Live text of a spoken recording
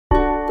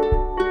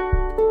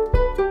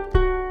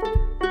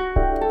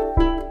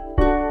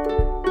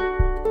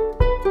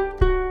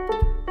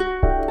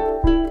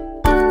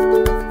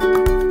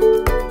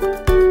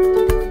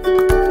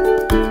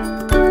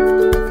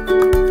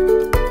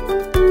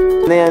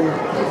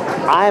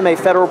and I am a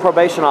federal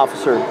probation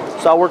officer.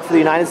 So I work for the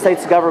United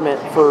States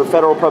government for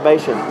federal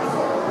probation.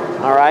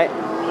 All right?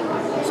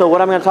 So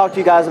what I'm going to talk to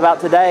you guys about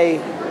today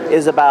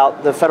is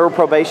about the federal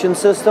probation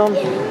system,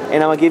 and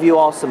I'm going to give you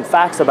all some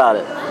facts about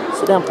it.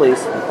 Sit down, please.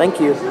 Thank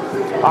you.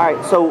 All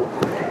right, so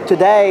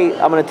today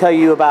I'm going to tell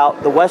you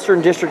about the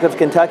Western District of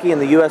Kentucky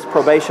and the U.S.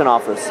 Probation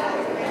Office.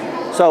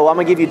 So I'm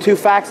going to give you two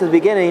facts at the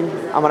beginning.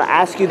 I'm going to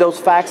ask you those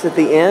facts at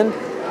the end,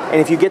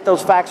 and if you get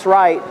those facts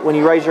right, when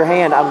you raise your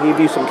hand, I'm going to give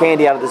you some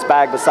candy out of this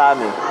bag beside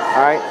me.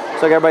 All right?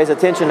 So everybody's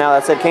attention now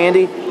that I said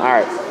candy. All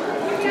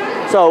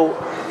right. So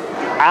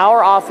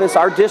our office,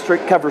 our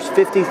district covers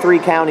 53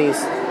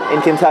 counties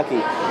in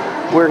Kentucky.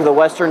 We're the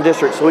Western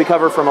District, so we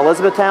cover from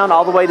Elizabethtown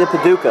all the way to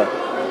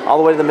Paducah, all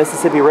the way to the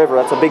Mississippi River.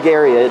 That's a big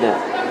area, isn't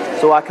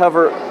it? So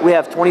we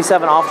have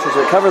 27 officers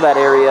that cover that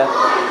area,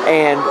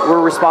 and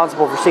we're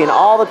responsible for seeing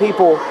all the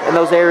people in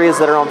those areas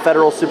that are on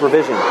federal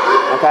supervision,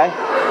 okay?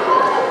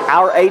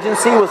 Our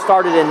agency was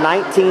started in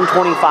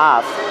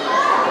 1925.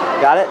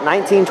 Got it?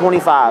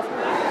 1925.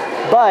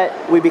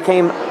 But we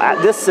became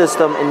this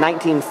system in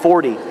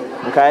 1940,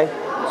 okay?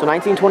 So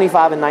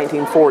 1925 and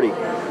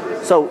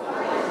 1940. So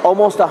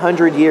almost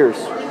 100 years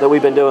that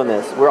we've been doing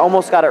this. We're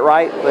almost got it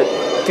right, but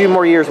a few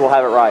more years we'll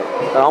have it right.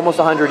 Almost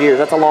 100 years.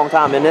 That's a long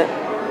time, isn't it?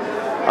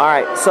 All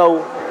right. So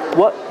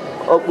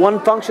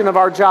one function of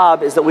our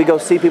job is that we go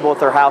see people at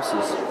their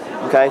houses.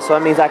 Okay. So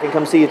that means I can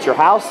come see you at your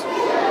house.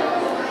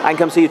 I can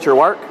come see you at your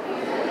work.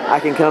 I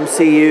can come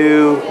see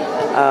you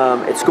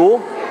at school,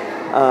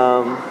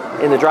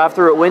 in the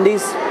drive-thru at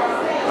Wendy's.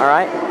 All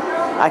right.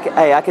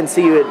 I can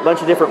see you at a bunch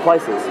of different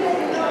places.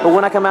 But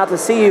when I come out to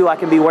see you, I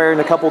can be wearing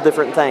a couple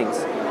different things.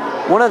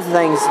 One of the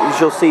things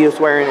you'll see us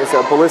wearing is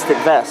a ballistic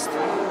vest,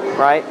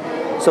 right?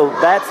 So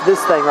that's this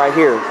thing right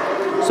here.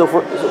 So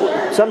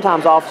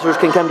sometimes officers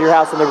can come to your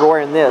house and they're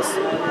wearing this.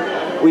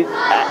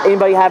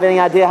 Anybody have any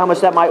idea how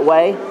much that might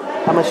weigh?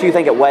 How much do you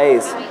think it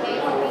weighs?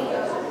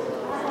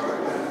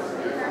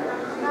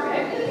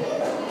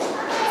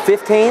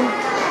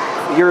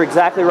 15? You're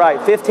exactly right.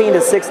 15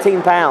 to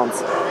 16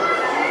 pounds.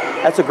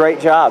 That's a great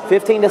job.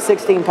 15 to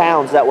 16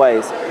 pounds that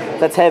weighs.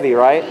 That's heavy,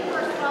 right?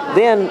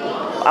 Then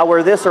I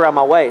wear this around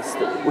my waist.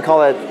 We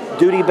call it a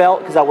duty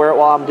belt because I wear it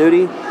while I'm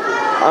duty.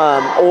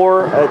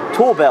 Or a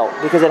tool belt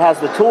because it has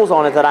the tools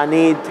on it that I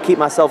need to keep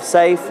myself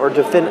safe or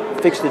to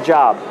fix the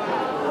job.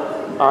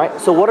 All right,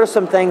 so what are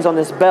some things on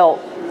this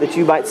belt that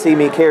you might see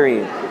me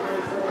carrying?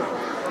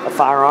 A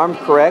firearm,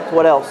 correct.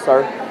 What else,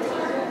 sir?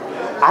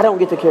 I don't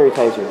get to carry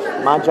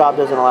tasers. My job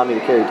doesn't allow me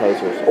to carry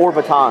tasers or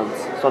batons.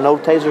 So no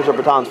tasers or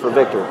batons for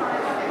Victor.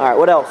 All right,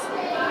 what else?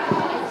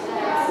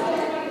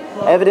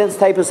 Evidence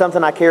tape is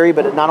something I carry,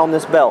 but not on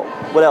this belt.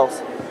 What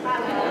else?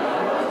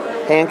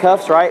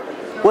 Handcuffs, right?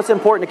 What's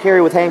important to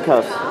carry with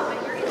handcuffs?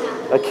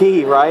 A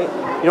key, right?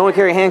 You don't want to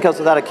carry handcuffs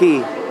without a key.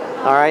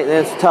 All right,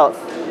 then it's tough.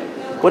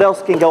 What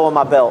else can go on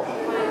my belt?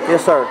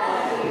 Yes, sir.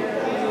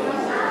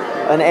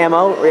 An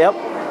ammo, yep.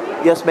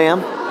 Yes, ma'am.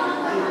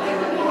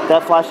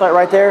 That flashlight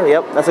right there,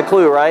 yep, that's a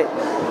clue, right?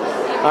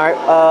 All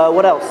right,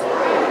 what else?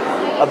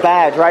 A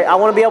badge, right? I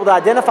want to be able to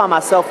identify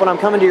myself when I'm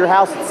coming to your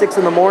house at 6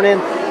 in the morning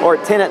or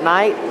at 10 at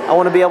night. I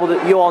want to be able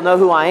to, you all know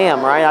who I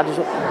am, right?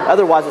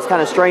 Otherwise, it's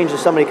kind of strange if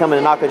somebody coming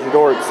and knock at your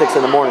door at 6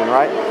 in the morning,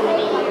 right?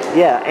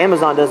 Yeah,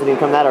 Amazon doesn't even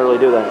come that early,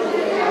 do they?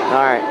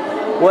 All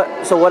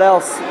right. So what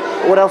else?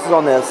 What else is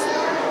on this?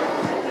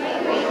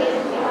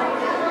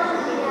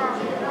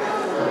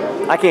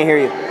 I can't hear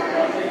you.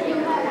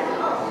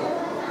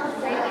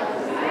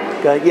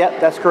 Okay, yep,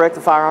 that's correct,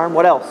 the firearm.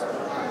 What else?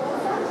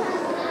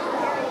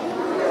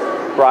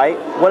 Right.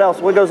 What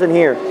else? What goes in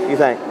here, you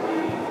think?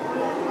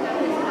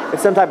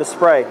 It's some type of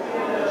spray.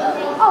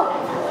 Oh,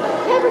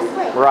 pepper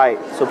spray. Right.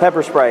 So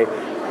pepper spray.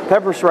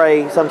 Pepper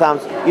spray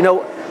sometimes, you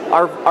know,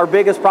 our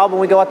biggest problem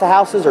when we go out to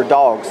houses are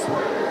dogs.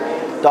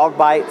 Dog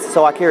bites.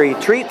 So I carry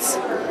treats,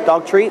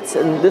 dog treats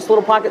in this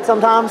little pocket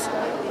sometimes,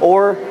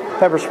 or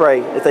pepper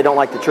spray if they don't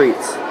like the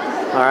treats.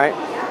 All right?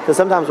 Because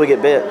sometimes we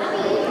get bit.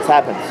 This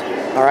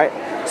happens. All right?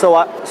 So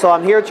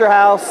I'm here at your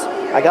house.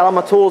 I got all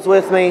my tools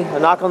with me. I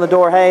knock on the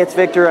door. Hey, it's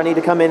Victor. I need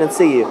to come in and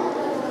see you.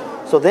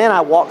 So then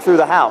I walk through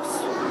the house.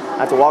 I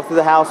have to walk through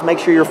the house, make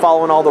sure you're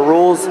following all the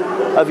rules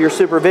of your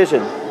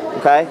supervision.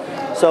 Okay?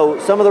 So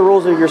some of the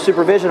rules of your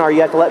supervision are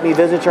you have to let me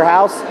visit your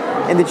house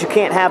and that you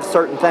can't have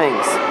certain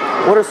things.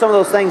 What are some of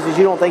those things that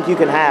you don't think you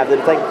can have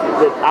that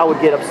I would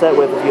get upset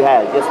with if you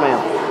had? Yes, ma'am.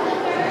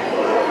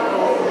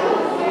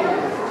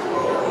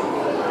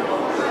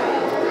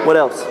 What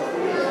else?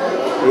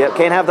 Yep,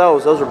 can't have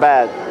those. Those are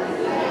bad.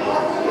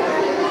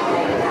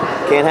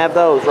 Can't have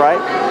those, right?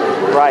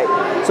 Right.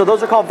 So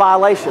those are called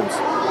violations.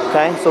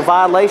 Okay? So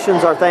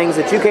violations are things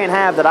that you can't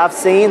have that I've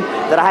seen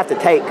that I have to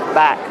take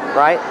back,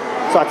 right?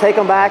 So I take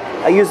them back,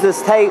 I use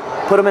this tape,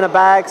 put them in a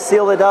bag,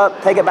 seal it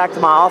up, take it back to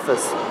my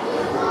office.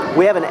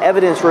 We have an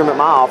evidence room at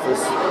my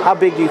office. How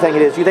big do you think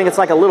it is? Do you think it's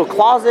like a little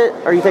closet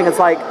or you think it's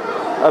like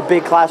a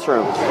big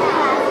classroom?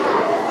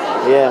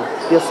 Yeah.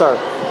 Yes, sir.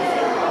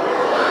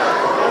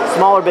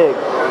 Small or big?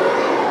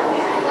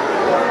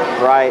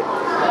 Right.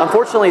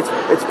 Unfortunately,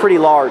 it's pretty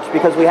large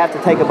because we have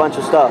to take a bunch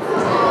of stuff.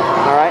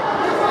 All right.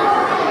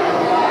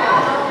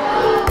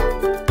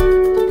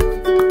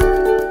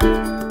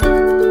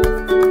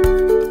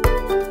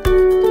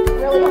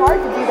 Really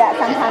hard to do that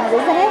sometimes,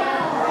 isn't it?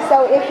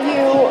 So if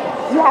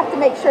you have to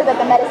make sure that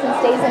the medicine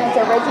stays in its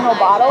original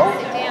bottle,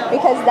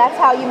 because that's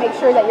how you make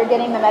sure that you're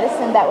getting the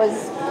medicine that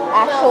was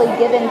actually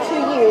given to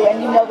you,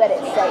 and you know that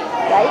it's safe,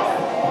 right?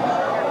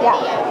 Yeah.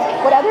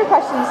 What other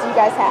questions do you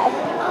guys have?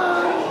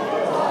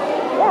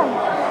 Yeah.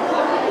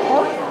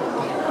 No?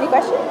 Any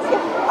questions?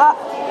 Yeah.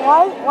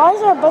 Why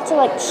is there a bunch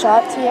of like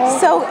shots here?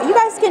 So you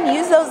guys can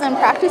use those and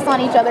practice on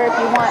each other if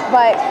you want,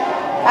 but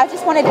I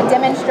just wanted to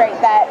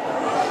demonstrate that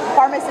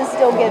pharmacists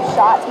still give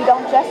shots. We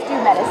don't just do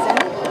medicine,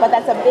 but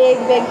that's a big,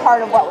 big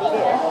part of what we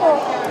do.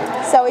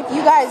 So if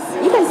you guys,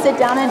 you can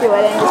sit down and do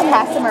it and just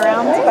pass them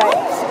around, but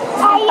you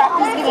can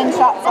practice giving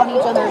shots on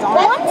each other's arms.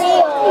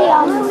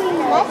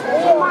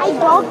 My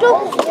doctor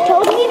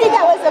told me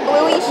That was a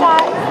bluey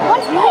shot.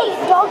 once my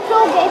doctor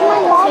gave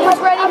my mom the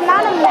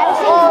amount of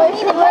medicine for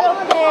me to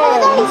take. It was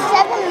only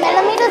 7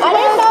 millimeters, but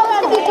it was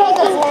supposed to be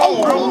taking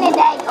 18 a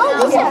day. Oh,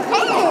 these are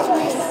pens.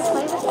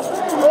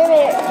 Wait a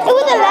minute. It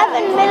was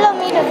 11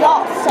 millimeters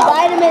off. So.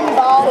 Vitamin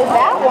ball. So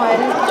that one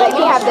that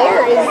you have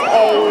there is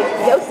a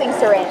dosing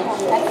syringe.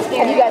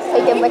 Have you guys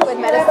taken liquid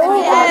medicine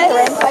in a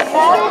syringe like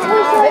that? Which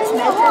measures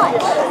your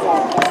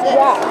medicine?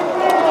 Yeah.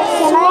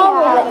 Can I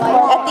have it?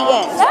 At the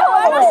end. No,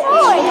 I don't know.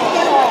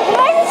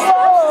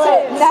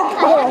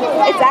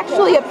 It's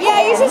actually a pen.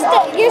 Yeah,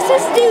 you're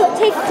supposed to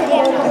take it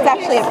together. It's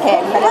actually a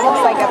pen, but it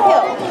looks like a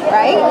pill,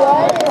 right?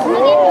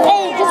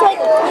 Hey, just like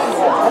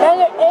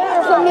another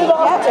air from the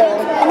doctor.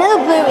 Another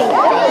bluey.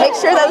 Make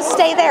sure those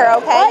stay there,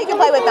 okay? You can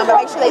play with them, but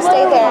make sure they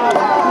stay there.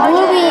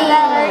 Bluey.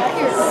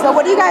 So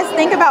what do you guys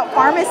think about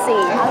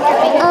pharmacy?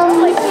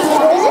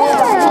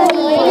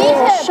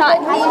 Shot.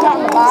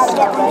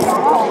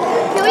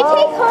 Can we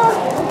take home?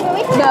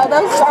 No,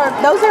 those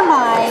are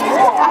mine.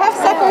 I have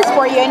suckers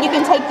for you, and you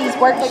can take these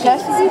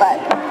worksheets, but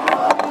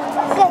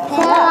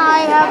Can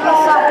I have a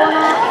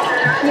supplement?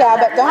 yeah,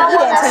 but don't eat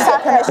it until you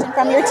get permission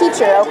from your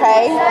teacher,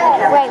 okay?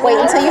 Wait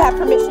until you have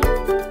permission.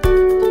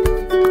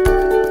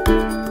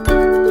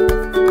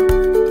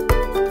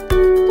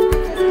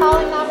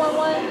 Calling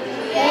 911?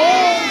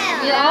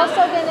 Yeah. You're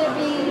also going to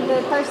be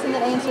the person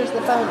that answers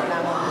the phone at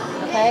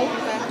 911, okay?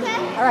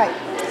 All right.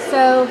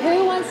 So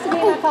who wants to be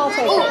my call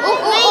taker?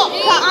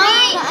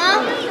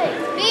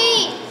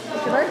 Me.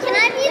 Can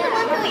I be the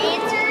one who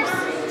answers?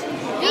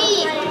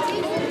 Me.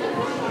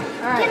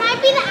 All right. Can I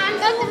be the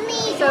answer?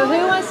 Me. So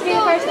who wants to be the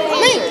person that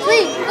answers?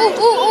 Me.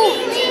 Ooh.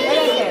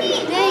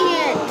 Dang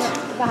it.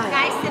 Behind.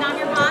 Guys, sit on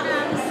your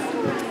bottoms.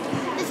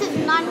 This is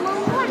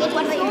 911.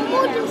 What's the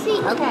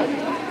emergency? Okay.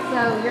 So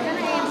you're going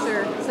to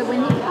answer. So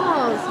when he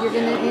calls, you're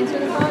going to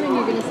answer the phone and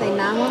you're going to say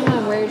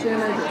 911. Where's your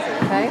emergency?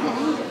 Okay?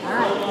 All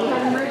right. You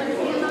have an emergency?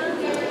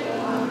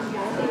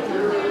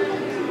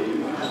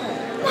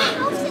 The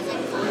house is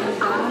on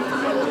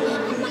fire,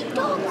 and my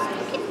dog's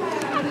looking,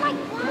 and my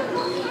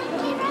grandma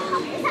can't get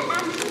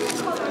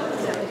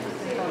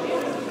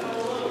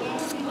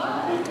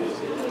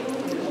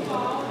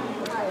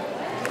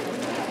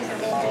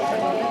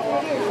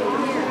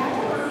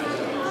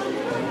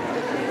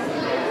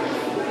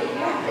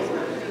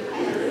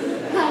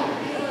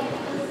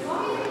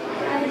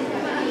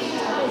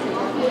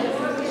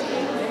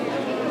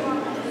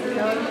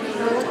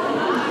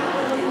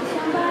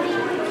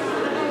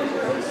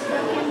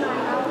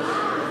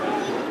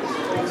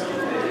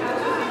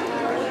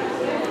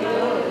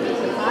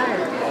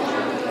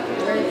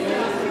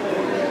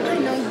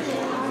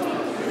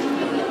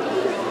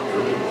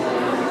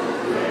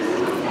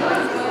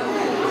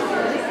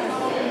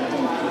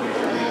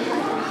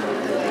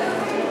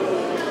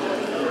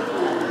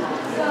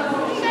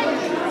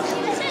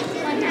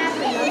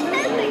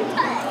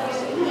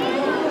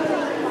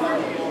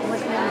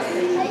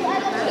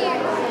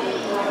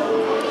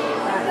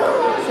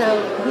So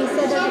he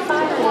said there's a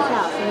fire at his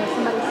house and there's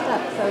somebody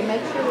stuck. So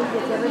make sure he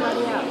gets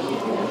everybody out. He's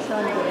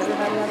trying to get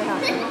everybody out of the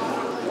house.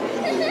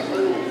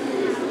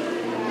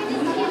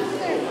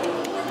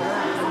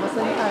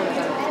 Almost in the fire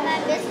department.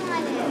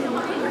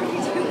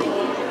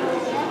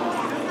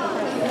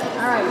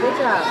 All right, good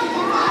job.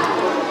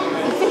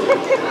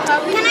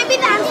 Can I be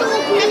the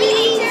absolute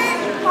please?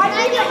 Can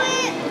I do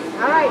it?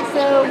 All right,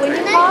 so when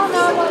you call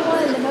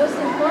 911, the most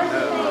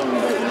important thing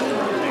that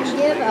you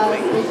give us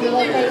is your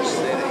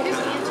location.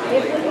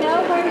 If we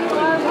know where you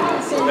are, we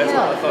can send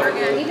help.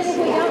 Even if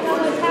we don't know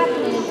what's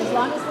happening, as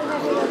long as we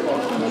have your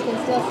location, we can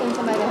still send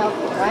somebody to help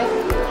you, right?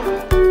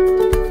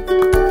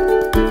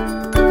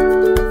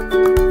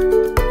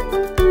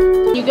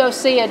 You go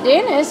see a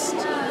dentist,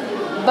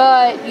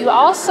 but you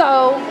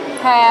also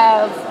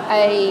have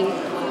a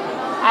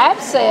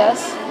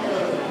abscess.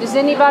 Does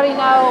anybody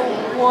know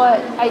what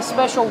a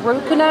special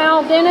root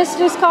canal dentist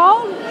is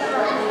called?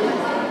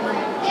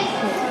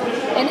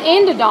 An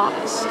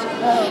endodontist.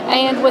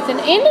 And with an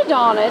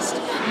endodontist,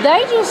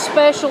 they just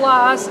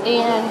specialize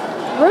in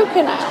root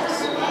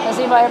canals. Has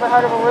anybody ever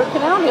heard of a root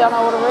canal? Do y'all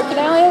know what a root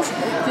canal is?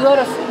 If you let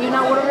you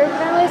know what a root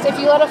canal is? If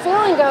you let a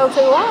filling go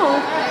too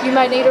long, you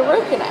may need a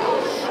root canal.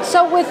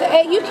 So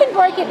you can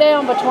break it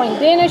down between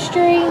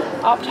dentistry,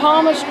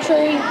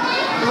 optometry,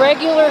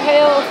 regular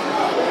health.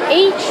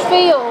 Each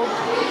field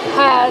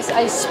has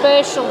a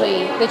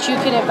specialty that you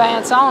can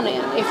advance on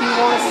in. If you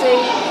want to see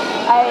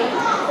a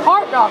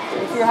heart doctor,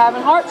 if you're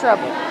having heart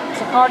trouble,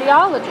 it's a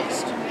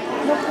cardiologist.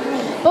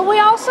 But we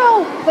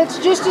also, that's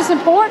just as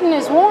important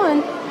as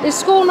one, is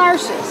school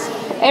nurses.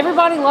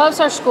 Everybody loves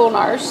our school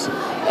nurse.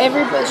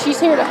 She's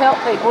here to help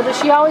people. Does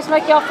she always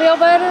make y'all feel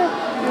better?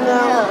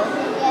 No.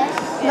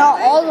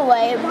 Not all the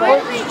way,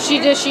 but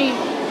does she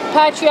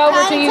pat you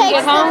over till you can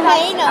get home?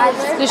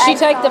 Does she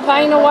take the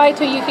pain away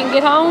till you can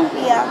get home?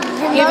 Yeah.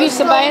 Give you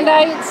some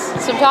Band-Aids,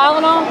 some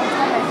Tylenol?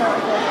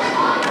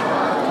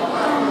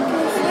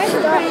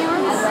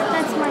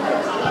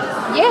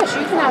 Yes,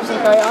 you can have some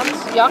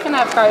crayons. Y'all can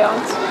have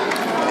crayons.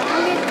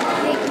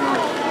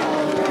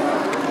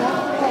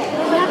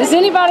 Does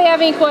anybody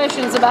have any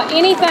questions about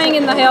anything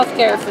in the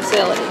healthcare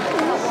facility?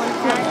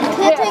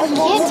 You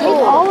can't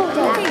take all of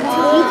them. You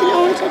can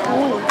only take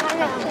one.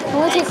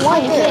 You can only take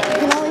one.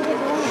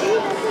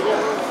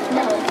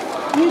 No.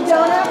 You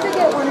don't have to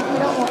get one if you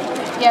don't want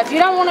one. Yeah, if you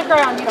don't want a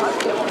crayon, you don't have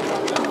to get one.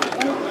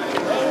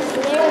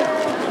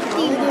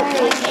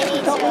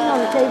 Don't lean on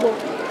the table.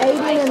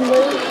 Aiden and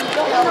Luke,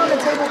 don't lean on the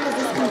table because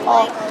this can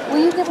fall.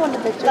 Will you give one to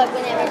Victor?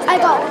 I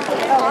got one.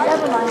 Oh,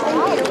 never mind.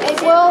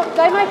 Well,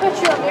 they may put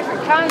you on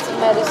different kinds of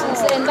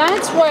medicines, and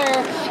that's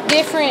where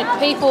different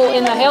people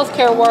in the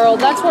healthcare world,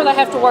 that's where they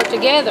have to work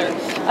together.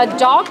 A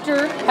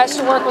doctor has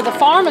to work with a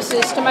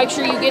pharmacist to make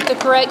sure you get the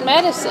correct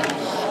medicine.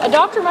 A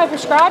doctor may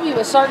prescribe you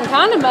a certain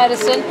kind of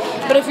medicine,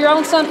 but if you're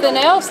on something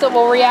else that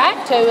will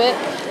react to it,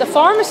 the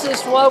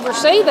pharmacist will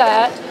oversee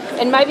that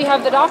and maybe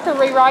have the doctor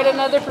rewrite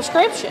another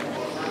prescription.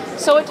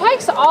 So it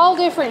takes all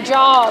different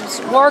jobs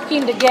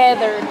working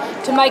together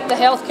to make the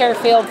healthcare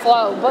field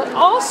flow. But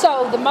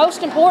also, the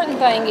most important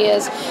thing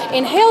is,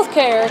 in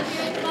healthcare,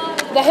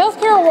 the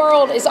healthcare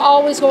world is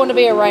always going to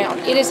be around.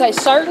 It is a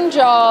certain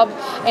job,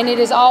 and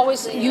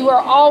you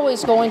are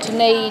always going to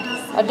need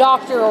a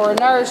doctor or a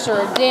nurse or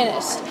a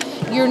dentist.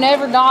 You're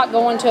never not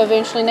going to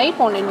eventually need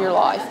one in your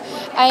life.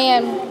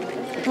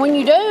 And when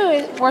you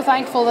do, we're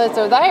thankful that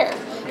they're there.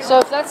 So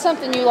if that's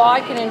something you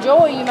like and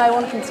enjoy, you may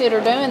want to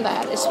consider doing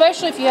that,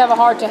 especially if you have a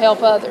heart to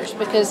help others,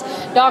 because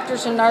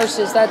doctors and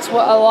nurses, that's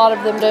what a lot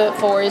of them do it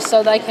for, is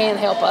so they can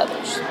help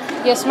others.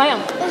 Yes,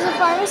 ma'am? Is a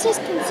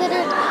pharmacist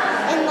considered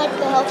in like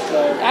the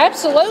healthcare?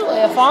 Absolutely.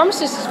 A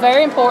pharmacist is a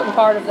very important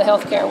part of the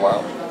healthcare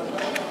world.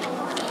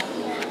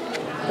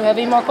 Do you have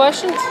any more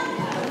questions?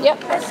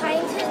 Yep. Are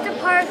scientists a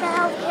part of the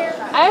healthcare?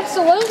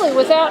 Absolutely.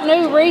 Without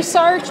new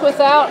research,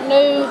 without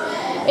new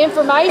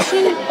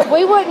information,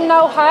 we wouldn't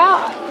know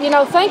how.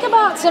 Think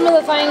about some of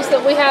the things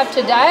that we have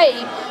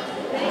today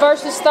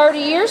versus 30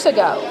 years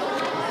ago.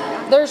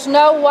 There's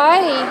no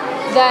way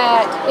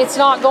that it's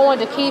not going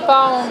to keep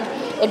on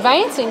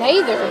advancing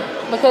either,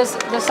 because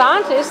the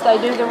scientists, they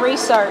do the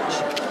research.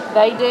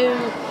 They do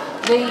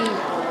the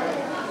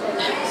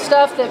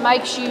stuff that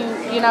makes you,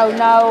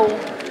 know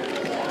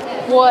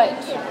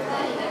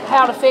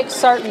how to fix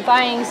certain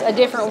things a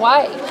different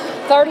way.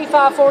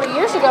 35, 40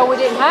 years ago, we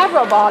didn't have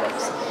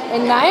robotics.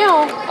 And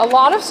now, a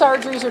lot of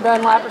surgeries are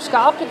done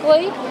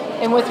laparoscopically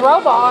and with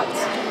robots,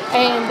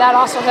 and that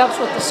also helps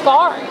with the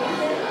scarring.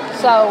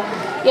 So,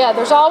 yeah,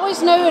 there's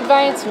always new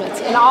advancements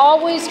and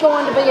always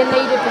going to be a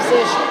needed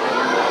position.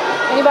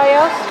 Anybody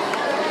else?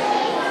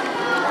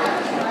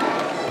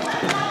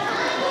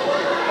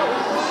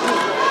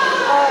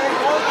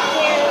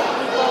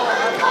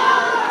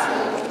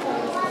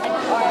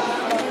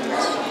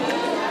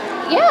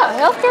 Yeah,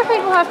 healthcare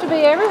people have to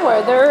be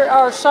everywhere. There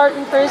are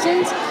certain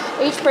prisons.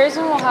 Each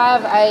prison will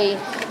have a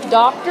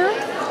doctor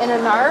and a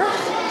nurse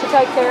to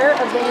take care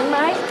of the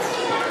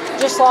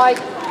inmates. Just like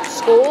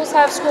schools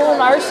have school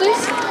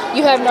nurses.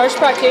 You have nurse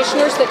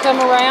practitioners that come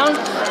around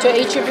to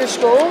each of your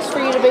schools for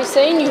you to be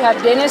seen. You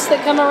have dentists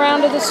that come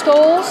around to the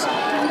schools.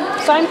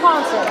 Same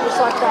concept, just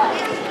like that.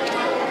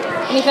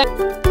 Anything?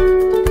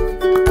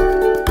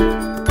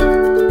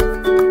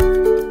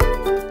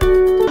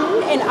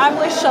 And I'm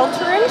with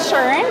Shelter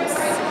Insurance.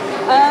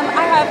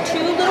 I have two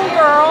little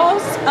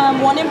girls,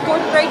 one in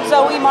 4th grade,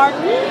 Zoe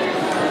Martin,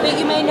 that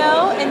you may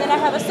know, and then I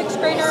have a 6th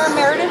grader,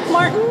 Meredith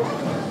Martin,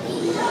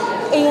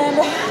 and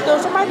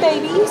those are my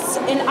babies,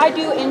 and I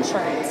do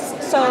insurance.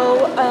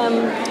 So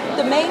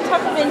the main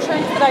type of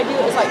insurance that I do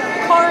is like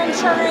car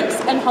insurance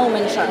and home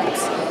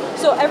insurance.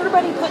 So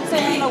everybody puts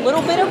in a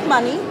little bit of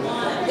money,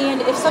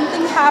 and if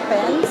something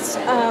happens,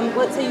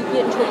 let's say you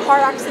get into a car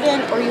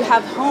accident or you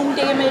have home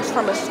damage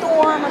from a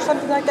storm or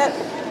something like that,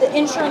 the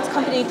insurance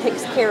company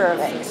takes care of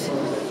it.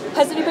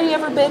 Has anybody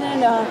ever been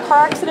in a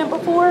car accident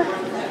before?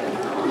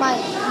 My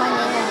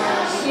nana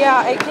has.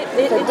 Yeah, it's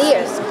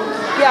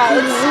yeah,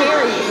 it's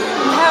scary.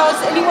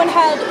 Has anyone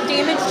had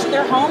damage to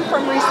their home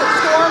from recent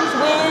storms,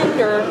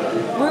 wind, or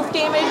roof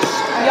damage?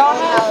 Y'all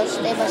have?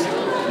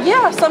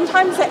 Yeah,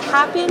 sometimes it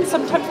happens.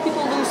 Sometimes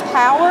people lose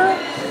power.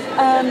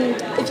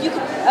 If you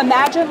can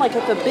imagine, like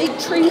if a big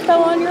tree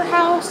fell on your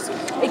house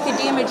It could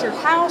damage your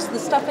house, the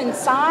stuff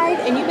inside,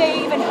 and you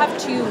may even have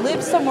to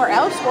live somewhere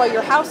else while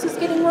your house is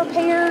getting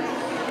repaired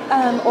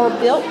or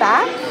built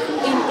back,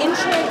 and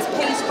insurance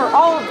pays for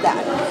all of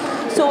that.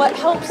 So it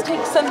helps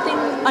take something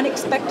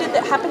unexpected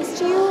that happens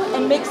to you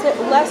and makes it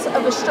less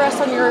of a stress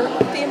on your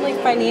family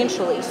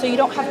financially. So you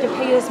don't have to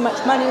pay as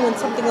much money when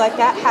something like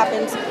that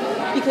happens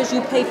because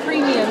you pay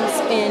premiums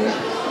in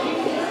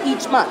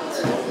each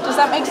month. Does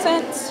that make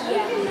sense?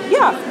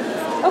 Yeah.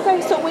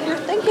 Okay, so when you're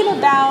thinking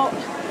about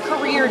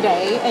career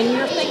day and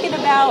you're thinking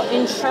about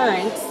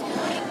insurance,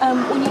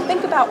 when you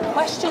think about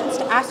questions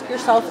to ask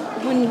yourself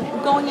when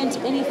going into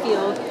any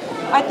field,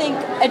 I think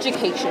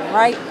education,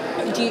 right?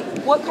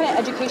 What kind of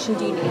education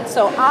do you need?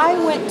 So I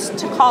went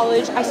to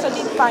college, I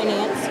studied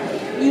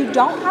finance. You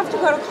don't have to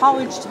go to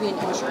college to be in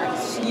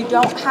insurance. You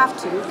don't have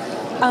to.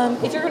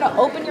 If you're going to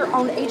open your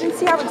own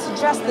agency, I would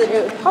suggest that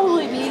it would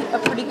probably be a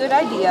pretty good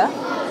idea,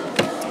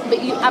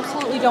 but you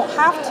absolutely don't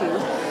have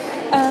to.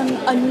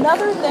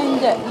 Another thing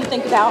that you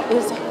think about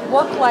is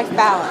work-life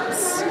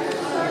balance.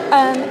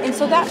 And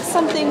so that's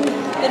something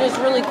that is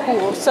really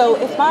cool. So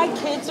if my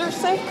kids are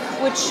sick,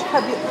 which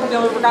have you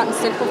ever gotten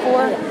sick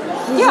before?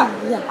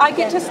 Yeah, I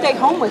get to stay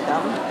home with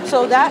them.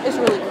 So that is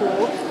really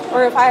cool.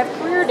 Or if I have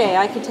career day,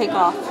 I can take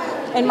off.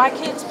 And my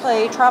kids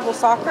play travel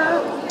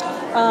soccer.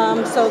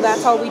 So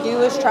that's all we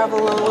do is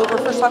travel all over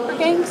for soccer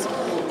games.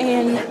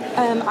 And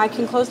I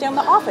can close down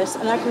the office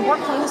and I can work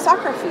from the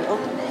soccer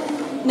field.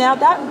 Now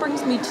that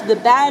brings me to the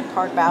bad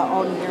part about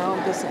owning your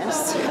own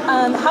business.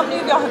 How many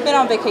of y'all have been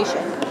on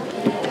vacation?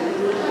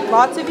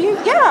 Lots of you?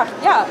 Yeah.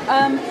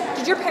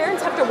 Did your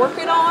parents have to work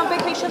at all on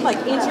vacation, like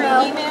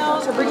answering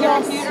emails or bring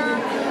your computer?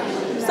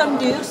 Some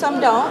do, some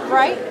don't,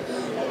 right?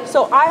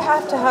 So I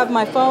have to have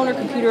my phone or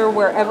computer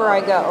wherever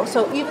I go.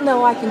 So even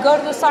though I can go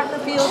to the soccer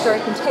fields or I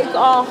can take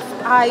off,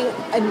 I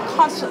am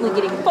constantly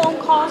getting phone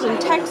calls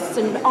and texts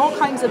and all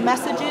kinds of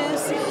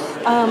messages.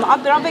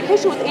 I've been on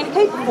vacation with Aunt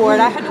Kate before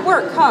and I had to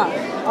work,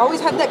 I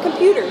always had that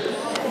computer.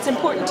 It's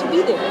important to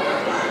be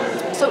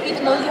there. So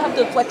even though you have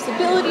the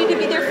flexibility to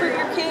be there for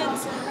your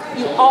kids,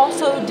 you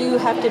also do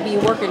have to be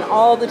working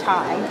all the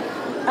time.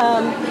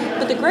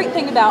 But the great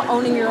thing about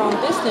owning your own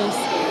business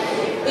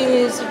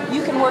is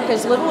you can work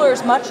as little or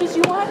as much as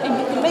you want, and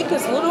you can make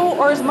as little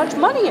or as much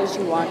money as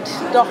you want.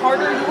 The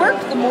harder you work,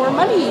 the more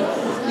money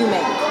you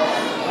make.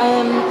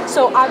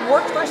 So I've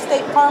worked for a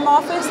State Farm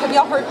office. Have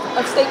y'all heard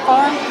of State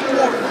Farm?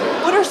 Yeah.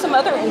 What are some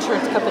other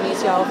insurance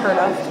companies y'all have heard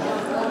of?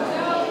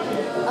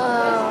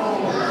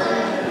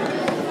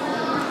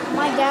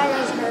 My dad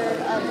has heard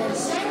of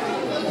this.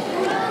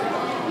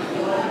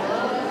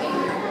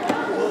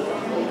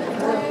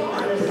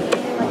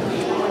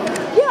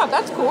 Yeah,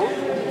 that's cool.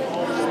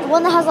 The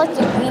one that has like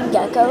the green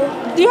gecko.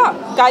 Yeah,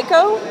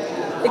 Geico.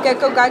 The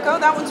Geico,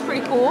 that one's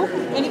pretty cool.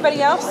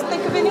 Anybody else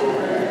think of any?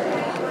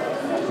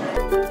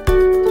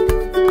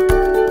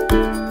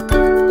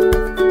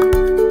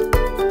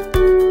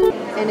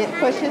 And it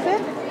pushes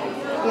it,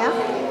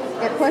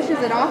 it pushes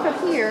it off of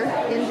here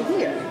into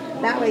here.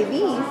 That way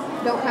these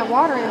don't have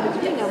water in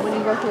between them when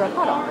you go through a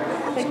puddle.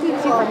 It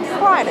keeps you from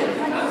sliding.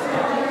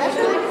 That's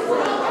really cool.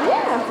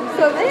 Yeah,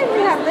 so then we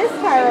have this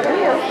tire over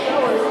here.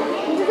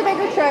 This is a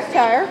bigger truck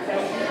tire.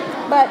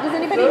 But does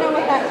anybody know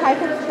what that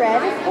type of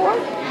tread is for?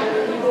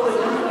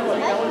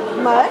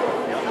 Mud?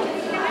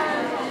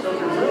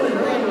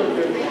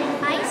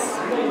 Ice?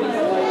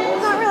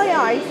 Not really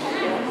ice.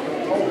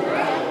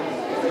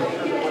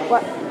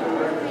 What?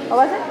 What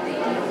was it?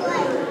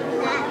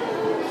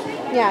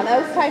 Yeah,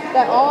 those types,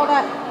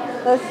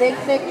 those big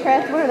thick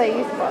treads, what are they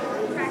used for?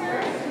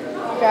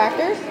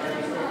 Tractors?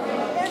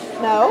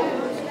 No.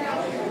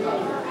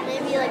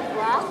 Maybe like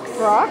rocks?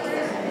 Rocks?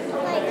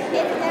 Like if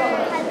there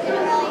has been a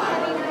really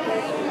heavy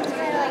rain, it's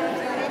kind of like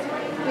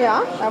flooded. Yeah,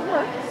 that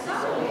works.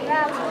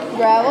 Gravel.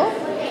 Gravel?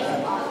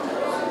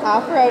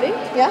 Off-roading?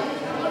 Yeah.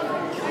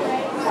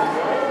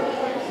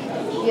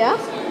 Yeah.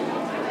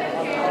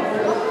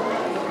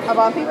 A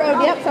bumpy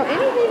road, yep. So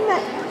anything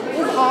that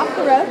is off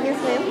the road, yes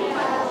ma'am.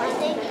 I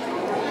think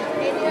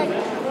maybe like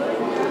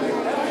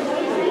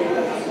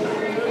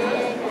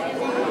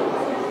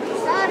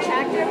it's not a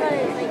tractor, but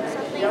it's like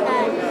something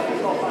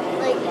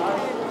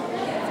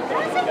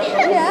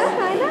that Yeah,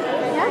 kind of.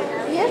 Yeah.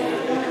 Yes.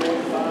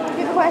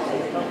 Good question.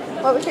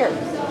 What was yours?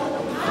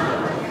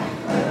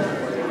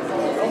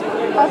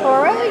 A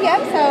four-wheeler?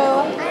 Yep. So.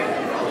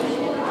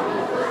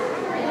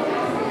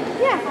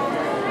 Yeah.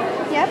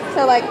 Yep.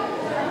 So like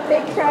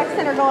big trucks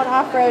that are going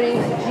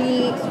off-roading,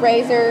 Jeeps,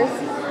 Razors.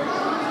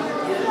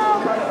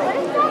 what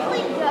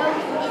exactly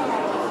goes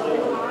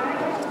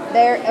in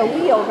There, a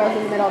wheel goes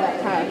in the middle of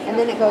that tire, and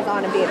then it goes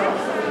on a vehicle.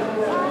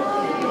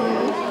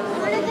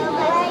 What is it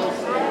like?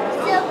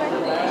 Silver.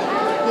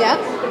 Yep.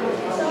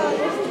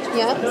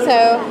 Yep. So,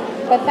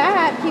 but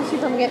that keeps you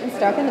from getting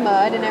stuck in the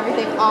mud and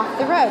everything off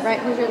the road, right?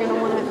 Because you're going to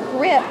want to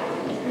grip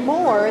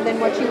more than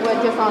what you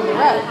would just on the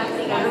road.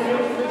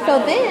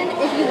 So then,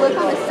 if you look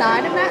on the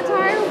side of that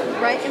tire,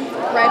 right under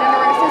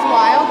where it says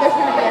wild, there's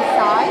going to be a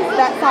size.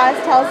 That size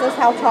tells us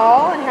how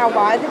tall and how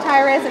wide the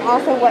tire is, and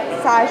also what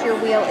size your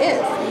wheel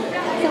is.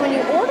 So when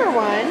you order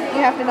one, you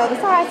have to know the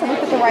size, so we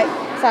put the right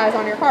size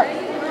on your cart.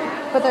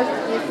 But there's...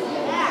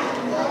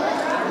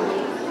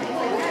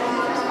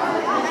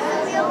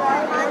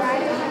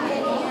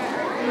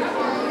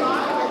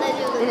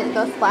 And it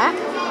goes flat.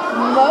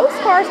 Most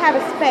cars have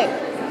a spare.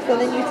 So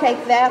then you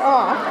take that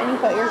off and you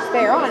put your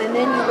spare on, and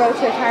then you go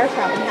to a tire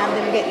shop and have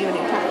them get you a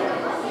new tire.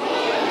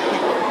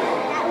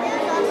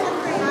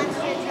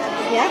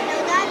 Yeah.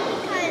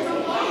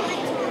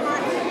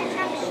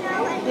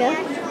 Yeah.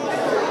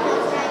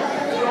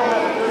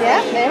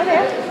 Yeah, there.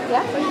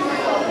 Yeah.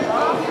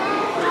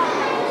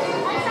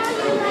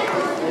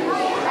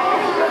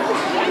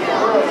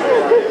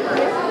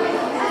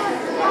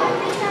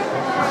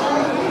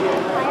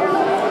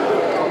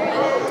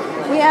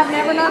 We have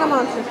never done a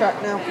monster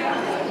truck, no.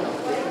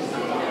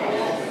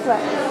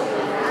 What?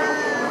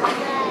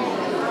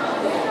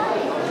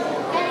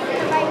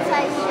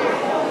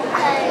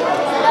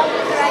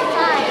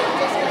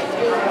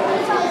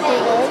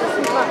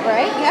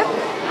 Right, yep.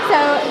 So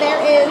there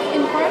is,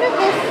 in front of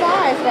this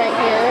size right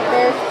here,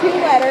 there's 2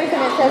 letters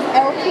and it says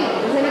LT.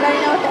 Does anybody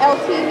know what the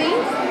LT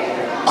means?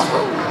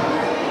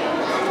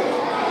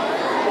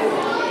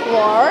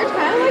 Large,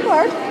 kind of like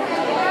large.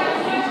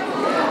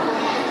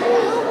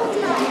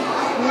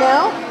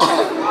 No?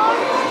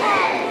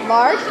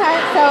 Large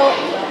tire, so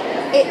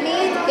it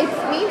means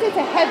it's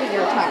a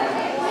heavier tire.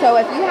 So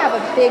if you have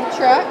a big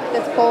truck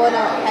that's pulling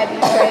a heavy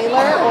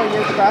trailer, or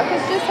your truck is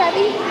just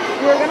heavy,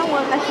 you're going to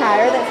want a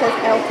tire that says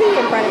LT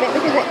in front of it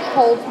because it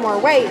holds more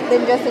weight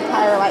than just a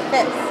tire like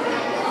this.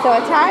 So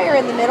a tire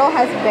in the middle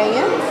has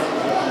bands,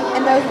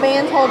 and those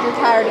bands hold your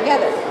tire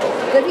together.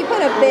 So if you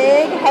put a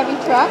big, heavy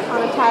truck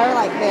on a tire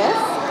like this,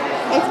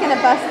 it's going to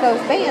bust those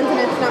bands and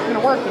it's not going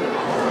to work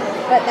anymore.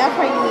 But that's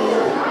why you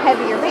need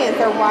heavier bands.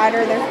 They're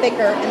wider, they're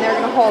thicker, and they're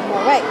going to hold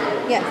more weight.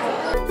 Yes.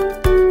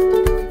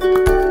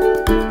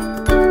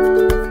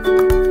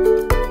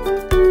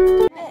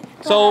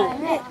 So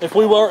if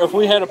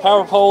we had a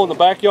power pole in the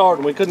backyard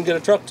and we couldn't get a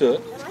truck to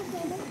it,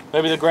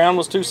 maybe the ground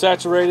was too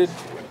saturated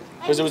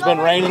because it was been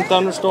raining,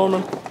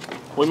 thunderstorming,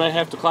 we may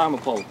have to climb a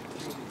pole.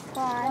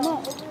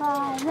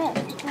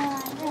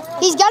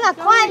 He's gonna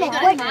climb it.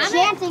 Quick,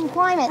 chanting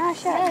climb it.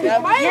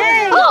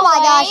 Oh my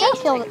gosh, I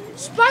killed it.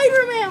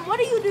 Spider-Man, what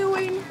are you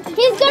doing?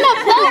 He's gonna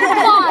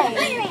climb.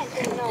 Spider-Man.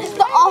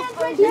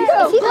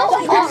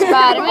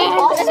 Spider-Man.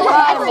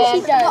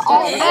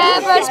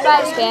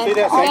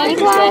 Can he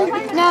climb?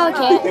 No, he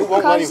can't.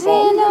 Because he's in a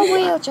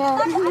wheelchair.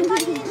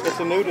 It's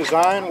a new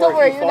design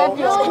where if you fall,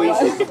 it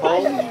squeezes the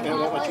pole and it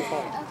won't let you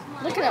fall.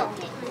 Look at him.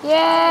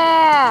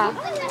 Yeah.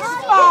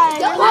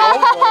 That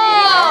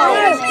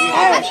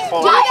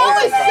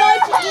was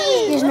such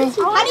ease.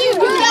 How do you do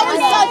that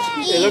with such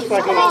ease? It looks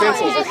like little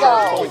pencils with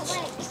points.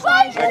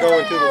 They go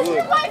into the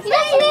wood.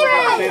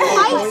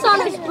 Ice on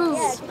his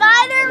boots.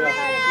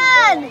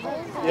 Spider-Man!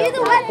 Do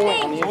the web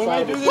thing. We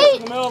may do this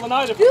in the middle of the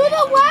night. Do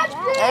the web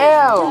thing!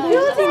 How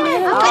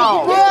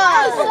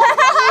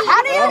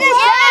do you get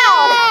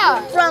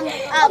down? From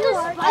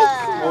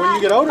Well, when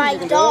you get older, you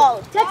can do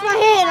it. touch my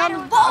hand on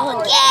the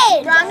ball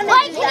again. I'm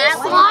gonna do that.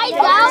 Slide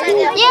down?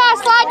 Yeah,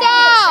 slide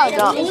down.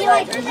 No,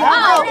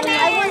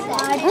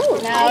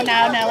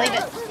 leave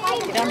it.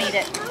 You don't need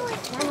it.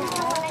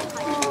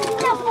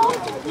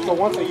 So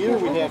once a year,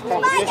 we have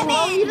competition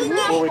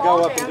where we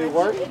go up and do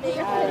work,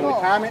 and we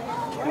time it,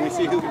 and we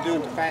see who can do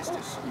it the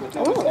fastest. Which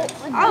always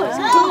happens.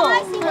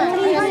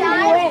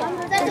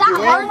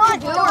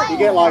 You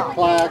get like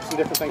plaques and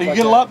different things. You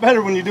get a lot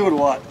better when you do it a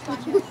lot.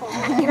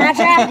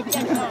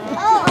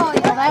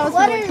 That was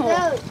really cool.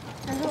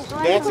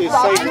 That's his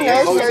safety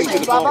and motion to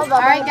the pole. All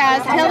right,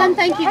 guys. Tell them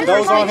thank you.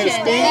 Those on his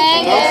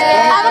feet.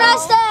 Have a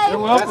nice day.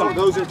 You're That's welcome. what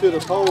goes into the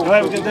pole.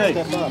 Have a good day.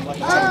 Step up, like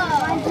that.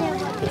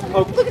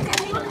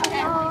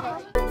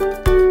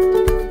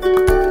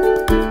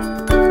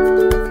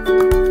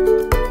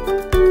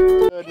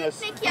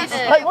 Goodness.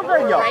 Hey, what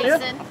grade y'all?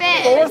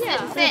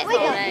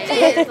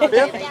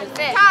 Fifth.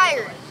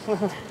 Tired.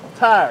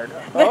 Tired.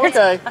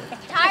 Okay.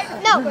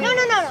 Tired? No.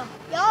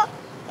 Y'all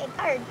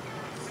tired.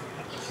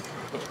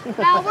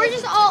 No, we're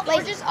just all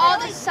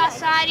the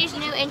society's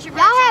new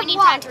introverts. We need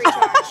time to recharge.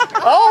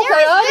 Oh,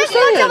 okay, I There's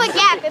much of understand. a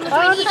gap in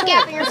between each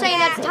gap, and you're saying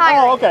that's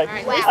tired. Oh, okay.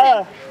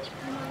 Listen.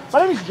 My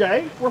name is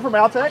Jay. We're from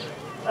Altech.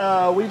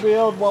 We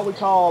build what we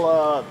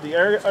call the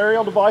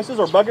aerial devices,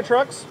 or bucket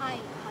trucks.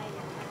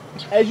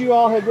 As you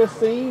all have just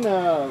seen,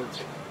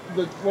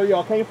 where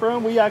y'all came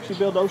from, we actually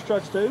build those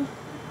trucks too.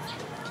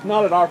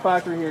 Not at our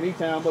factory here in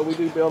E-Town, but we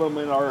do build them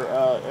in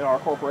our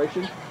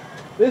corporation.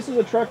 This is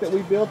a truck that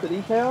we built at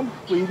E-Town.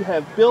 We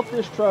have built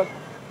this truck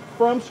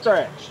from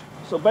scratch.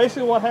 So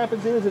basically what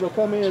happens is it'll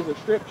come in as a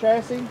strip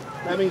chassis.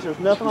 That means there's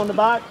nothing on the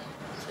bike.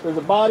 There's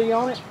a body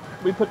on it.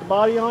 We put the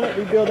body on it.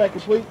 We build that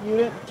complete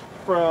unit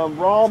from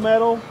raw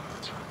metal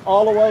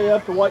all the way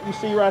up to what you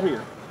see right here.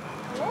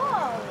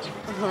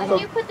 Whoa. So,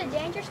 You put the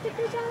danger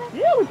stickers on it?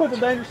 yeah, we put the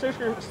danger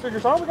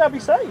stickers on. We gotta be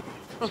safe.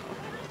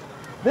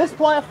 This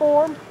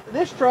platform,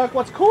 this truck,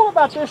 what's cool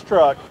about this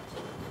truck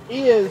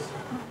is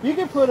you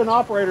can put an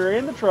operator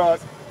in the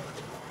truck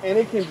and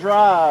it can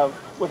drive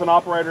with an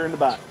operator in the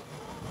back.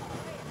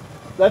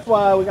 that's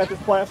why we got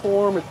this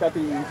platform. It's got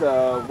these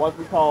what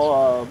we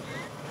call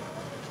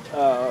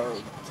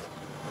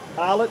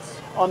eyelets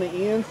on the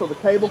end, so the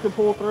cable can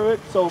pull through it.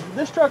 So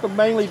this truck will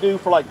mainly do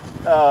for like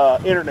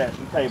internet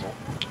and cable.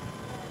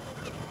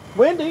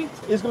 Wendy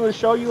is going to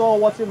show you all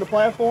what's in the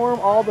platform,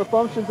 all the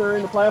functions that are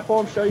in the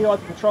platform, show you what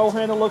the control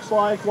handle looks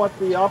like, what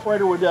the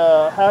operator would,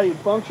 how you'd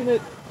function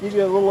it, give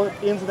you a little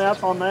ins and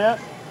outs on that.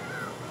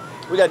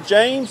 We got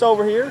James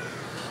over here.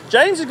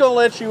 James is going to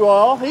let you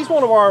all, he's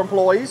one of our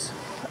employees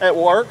at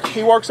work.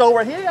 He works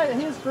over,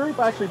 his group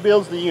actually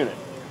builds the unit.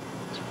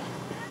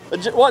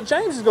 What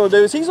James is going to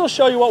do is he's going to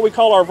show you what we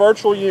call our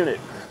virtual unit.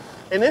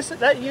 And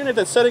that unit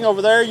that's sitting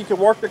over there, you can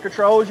work the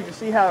controls, you can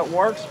see how it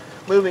works.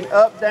 Moving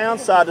up, down,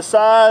 side to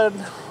side,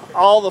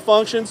 all the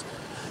functions.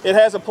 It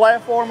has a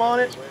platform on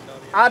it.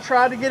 I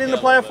tried to get in the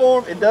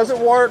platform. It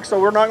doesn't work, so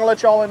we're not going to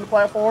let y'all in the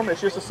platform.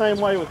 It's just the same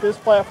way with this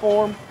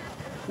platform.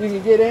 You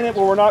can get in it,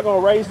 but we're not going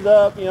to raise it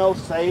up, you know,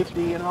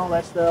 safety and all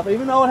that stuff.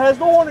 Even though it has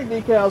the warning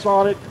decals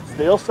on it,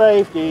 still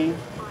safety.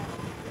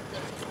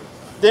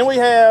 Then we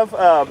have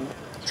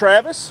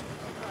Travis.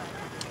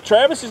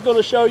 Travis is going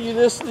to show you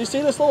this. You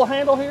see this little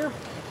handle here?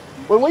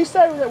 When we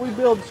say that we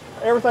build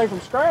everything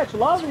from scratch, a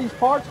lot of these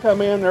parts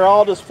come in, they're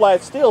all just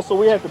flat steel, so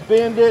we have to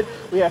bend it,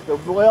 we have to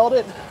weld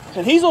it,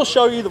 and he's going to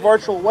show you the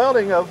virtual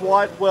welding of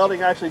what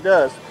welding actually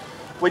does.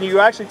 When you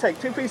actually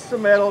take two pieces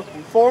of metal,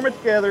 you form it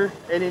together,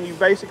 and then you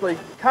basically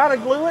kind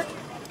of glue it,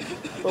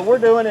 but we're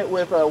doing it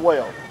with a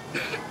weld.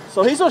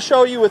 So he's going to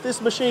show you with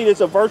this machine,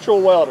 it's a virtual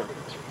welder.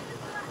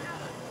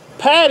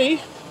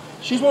 Patty,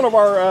 she's one of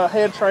our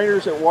head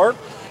trainers at work.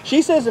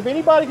 She says if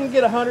anybody can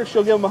get 100,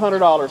 she'll give them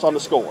 $100 on the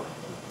score.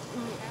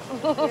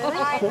 Well,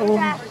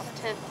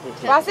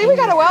 see, we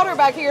got a welder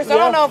back here, so I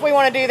don't know if we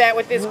want to do that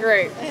with this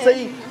group.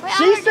 See,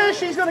 she says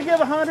she's going to give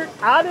 100.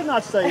 I did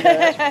not say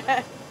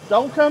that.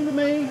 Don't come to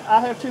me. I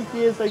have 2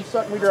 kids. They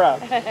suck me dry.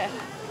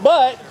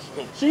 But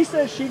she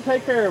says she'd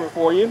take care of it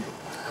for you.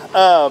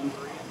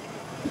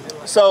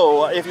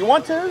 So if you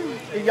want to,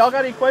 if y'all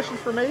got any questions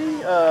for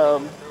me,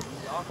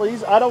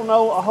 please. I don't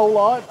know a whole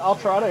lot. I'll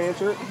try to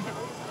answer it.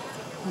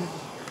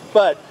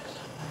 But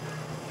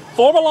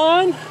form a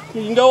line.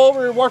 You can go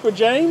over and work with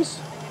James.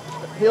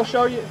 He'll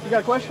show you. You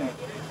got a question?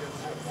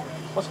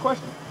 What's the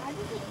question?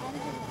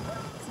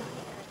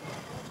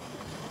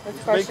 What's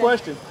the question? Big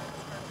question.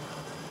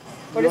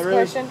 What is the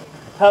question?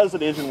 How does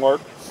an engine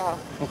work? Oh.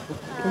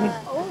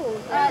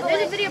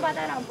 There's a video about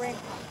that on Brink.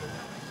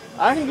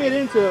 I can get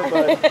into it,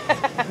 but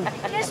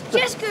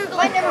just Google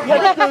it.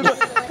 yeah, Google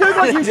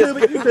it,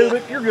 YouTube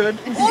it, you're good.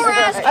 Or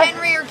ask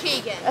Henry or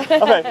Keegan.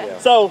 Okay,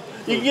 so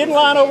you can get in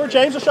line over.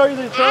 James will show you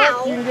the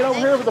truck. You can get over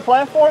here with the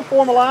platform,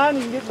 form a line.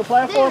 You can get in the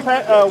platform.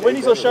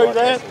 Wendy's will show you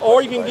that.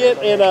 Or you can get,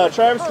 and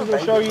Travis is going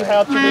to show you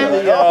how to do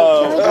the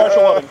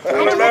virtual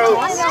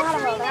welding.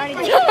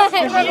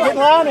 Get in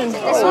line and...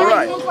 All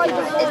right.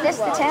 Is this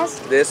the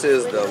test? This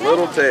is the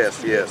little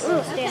test, yes.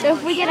 So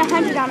if we get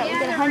 100 on it, we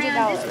get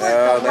 $100.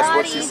 That's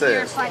what she says.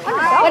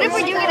 What if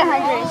we do get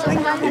 100?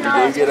 If you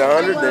do get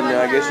 100, then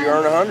I guess you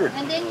earn 100.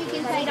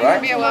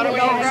 Right? Do you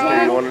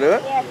want to do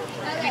it?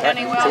 Right.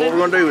 So what we're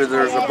going to do is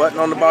there's a button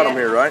on the bottom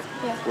here, right?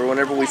 Where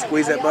whenever we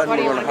squeeze that button,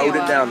 we're going to hold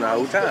it down the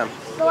whole time.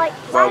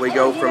 While we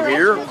go from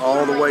here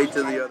all the way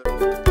to the other.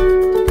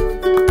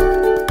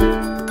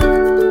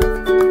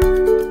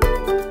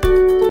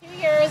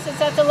 It's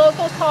at the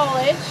local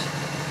college,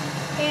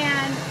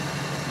 and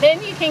then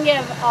you can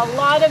give a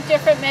lot of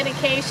different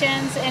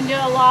medications and do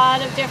a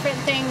lot of different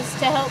things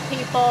to help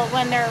people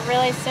when they're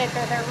really sick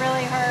or they're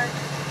really hurt.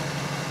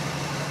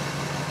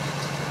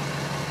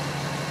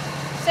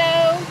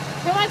 So,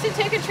 who wants to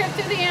take a trip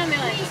to the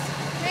ambulance?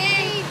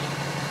 Me.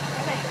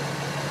 Okay.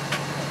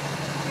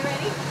 You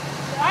ready?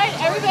 All right,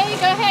 everybody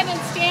go ahead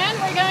and stand.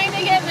 We're going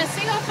to get in a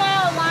single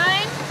file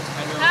line.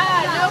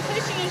 No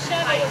pushing and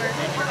shoving.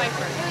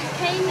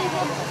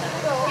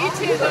 You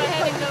two go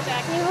ahead and go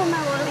back.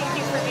 Thank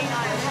you for being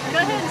honest. Go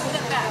ahead and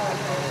step back.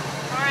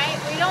 All right?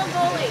 We don't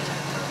bully.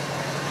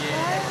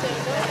 So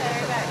go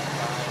ahead, back.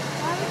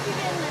 Why would you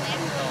get in an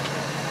ambulance?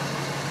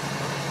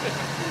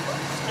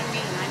 I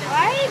mean, I know.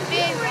 I've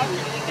been.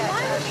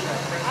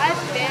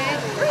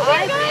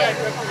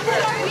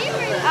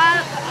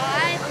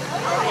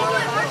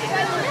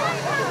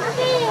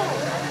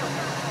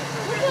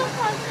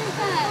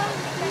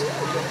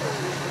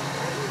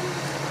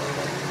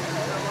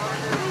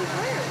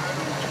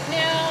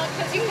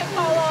 You can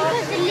fall off.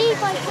 We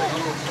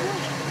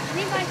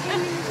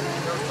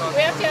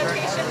have to have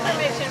patient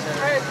permission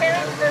or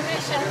parent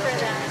permission for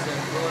that.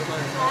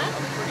 Huh?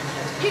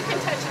 You can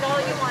touch it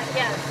all you want,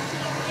 yes.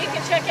 You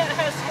can check out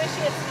how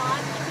squishy it's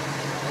not.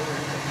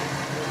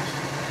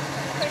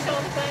 Push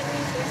all the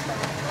buttons, it's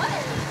fine.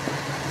 What?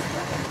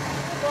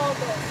 Well,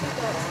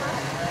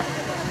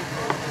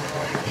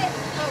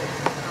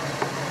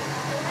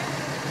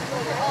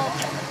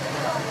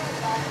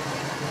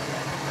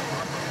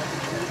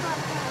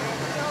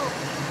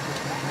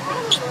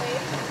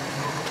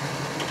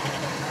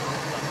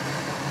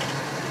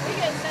 we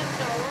get sent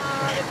to a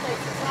lot of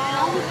places.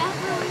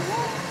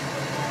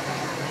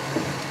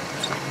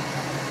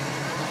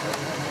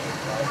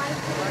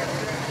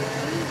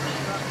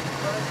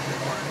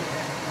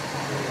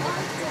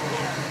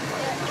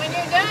 When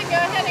you're done, go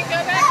ahead and go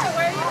back to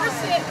where you were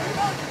sitting.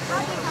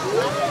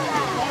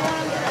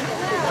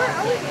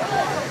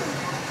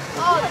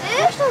 Oh,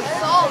 this is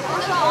salt.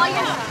 This is all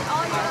your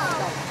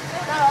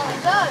not all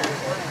it does.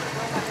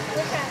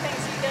 What kind of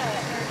things you got?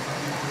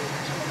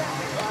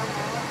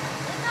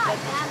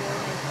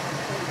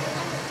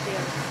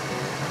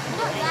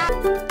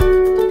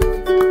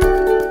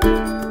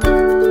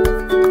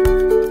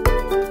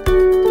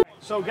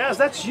 So guys,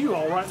 that's you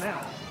all right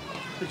now.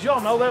 Did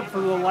y'all know that for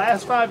the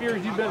last 5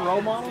 years you've been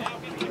role models?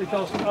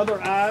 Because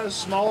other eyes,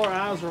 smaller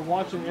eyes, are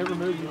watching every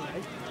move you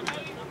make.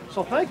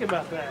 So think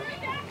about that.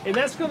 And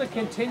that's going to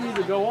continue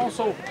to go on.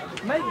 So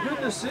make good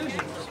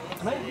decisions.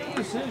 Make good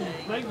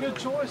decisions. Make good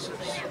choices.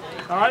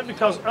 All right?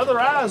 Because other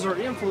eyes are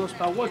influenced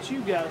by what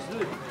you guys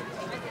do.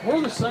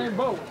 We're the same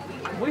boat.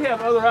 We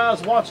have other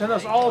eyes watching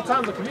us all the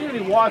time. The community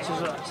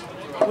watches us.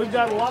 We've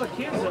got a lot of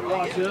kids that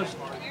watch us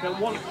that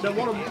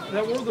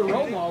we're the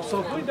role models.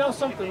 So if we've done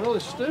something really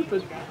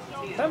stupid,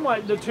 that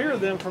might deter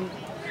them from,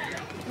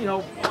 you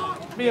know,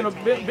 being a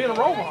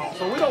role model.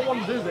 So we don't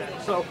want to do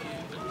that. So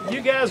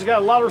you guys have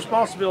got a lot of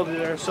responsibility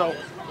there. So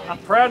I'm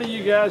proud of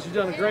you guys. You've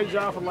done a great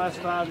job for the last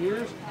 5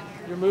 years.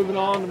 You're moving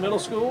on to middle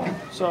school.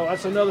 So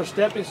that's another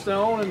stepping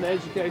stone in the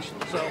education.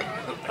 So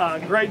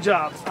great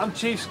job. I'm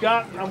Chief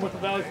Scott. I'm with the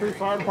Valley Creek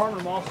Fire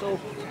Department. I'm also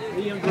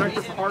the EM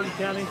Director for Hardin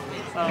County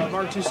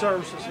Emergency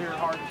Services here in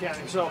Hardin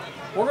County. So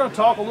we're going to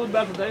talk a little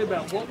bit today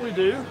about what we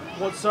do,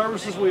 what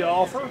services we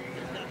offer,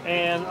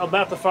 and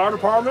about the fire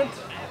department.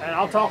 And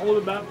I'll talk a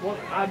little bit about what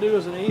I do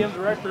as an EM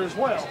Director as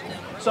well.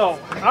 So,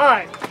 all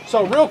right.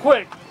 So real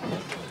quick,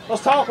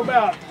 let's talk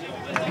about,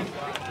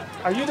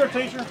 are you their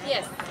teacher?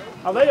 Yes.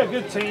 Are they a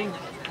good team?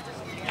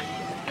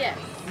 Yes.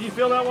 Do you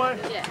feel that way?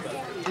 Yes.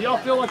 Do y'all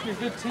feel like you're a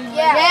good teammate?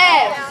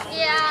 Yes.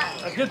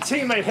 Yeah. A good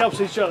teammate helps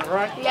each other,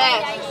 right?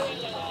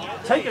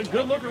 Yes. Take a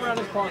good look around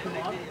this parking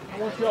lot. I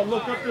want you all to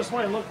look up this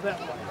way and look that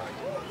way.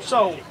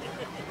 So,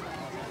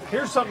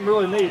 here's something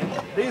really neat.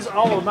 These are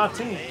all of my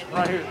team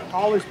right here.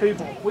 All these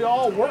people. We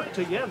all work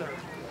together.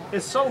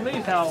 It's so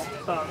neat how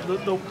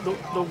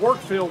the work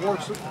field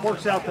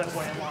works out that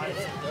way in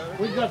life.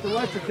 We've got the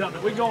electric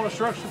company. We go on a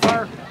structure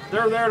fire.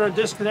 They're there to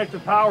disconnect the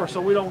power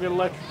so we don't get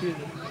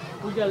electrocuted.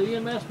 We've got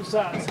EMS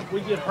besides. If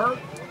we get hurt,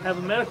 have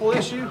a medical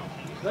issue,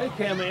 they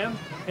come in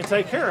and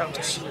take care of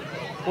us.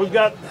 We've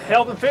got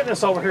health and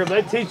fitness over here.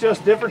 They teach us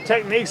different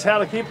techniques how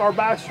to keep our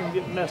backs from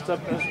getting messed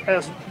up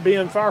as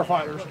being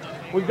firefighters.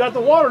 We've got the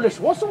water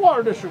district. What's the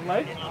water district,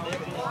 mate?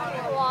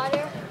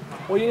 Water.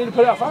 Well, you need to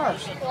put out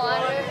fires.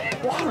 Water.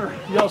 Water.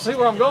 Y'all see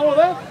where I'm going with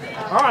that?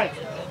 All right.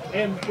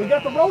 And we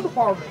got the road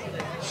department.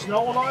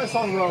 Snow and ice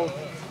on the road.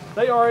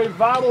 They are a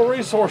vital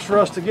resource for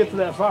us to get to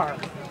that fire.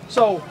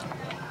 So,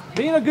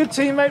 being a good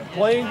teammate,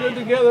 playing good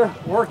together,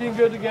 working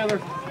good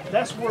together,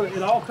 that's where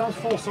it all comes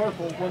full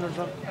circle when there's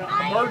an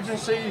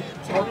emergency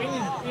or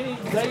any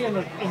day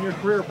in your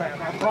career path.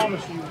 I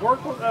promise you,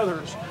 work with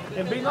others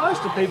and be nice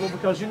to people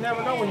because you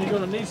never know when you're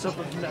going to need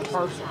something from that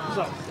person.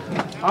 So,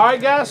 all right,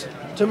 guys,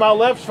 to my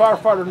left is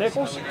Firefighter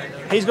Nichols.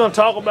 He's going to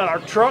talk about our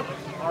truck,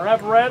 our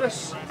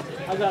apparatus.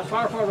 I got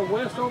Firefighter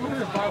West over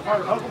here,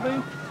 Firefighter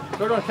Huckabee.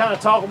 They're going to kind of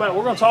talk about,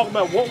 we're going to talk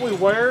about what we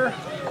wear.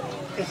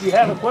 If you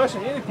have a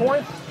question at any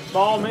point, by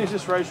all means,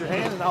 just raise your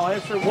hand and I'll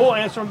answer. We'll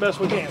answer them best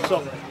we can.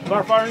 So,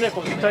 Firefighter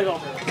Nichols, you take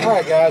over. All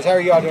right, guys, how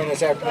are y'all doing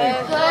this afternoon?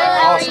 Good.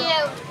 How are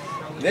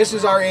you? This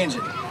is our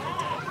engine.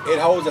 It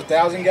holds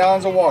 1,000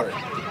 gallons of water.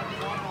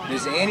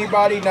 Does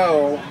anybody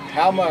know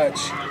how much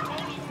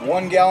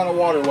 1 gallon of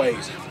water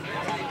weighs?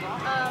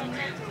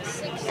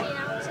 16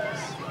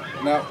 ounces.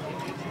 No.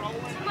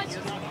 How much?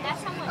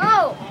 That's how much.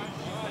 Oh.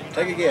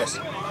 Take a guess.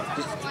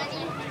 Just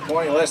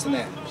 20, less than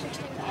that.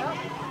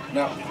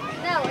 No.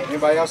 No.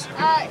 Anybody else?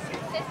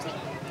 15.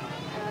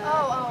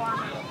 Oh.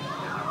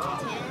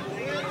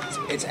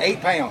 10. It's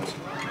 8 pounds.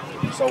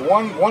 So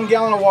one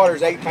gallon of water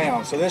is 8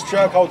 pounds. So this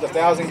truck holds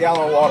 1,000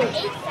 gallon of water.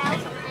 8,000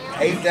 pounds.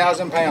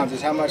 8,000 pounds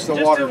is how much the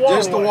water.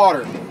 Just the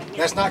water.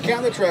 That's not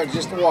counting the truck,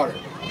 just the water.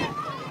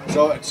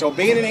 So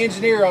being an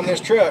engineer on this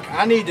truck,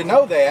 I need to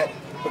know that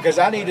because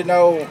I need to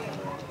know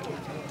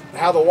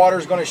how the water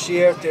is going to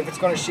shift, if it's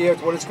going to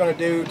shift, what it's going to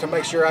do to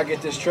make sure I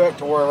get this truck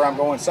to where I'm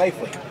going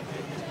safely.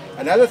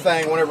 Another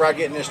thing, whenever I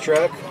get in this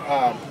truck,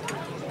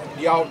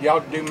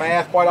 y'all do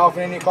math quite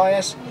often in your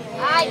class?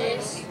 I do.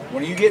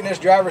 When you get in this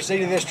driver's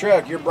seat of this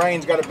truck, your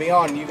brain's got to be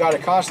on. You got to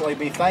constantly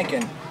be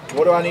thinking,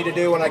 what do I need to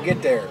do when I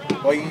get there?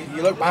 Well,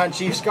 you look behind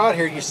Chief Scott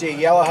here, you see a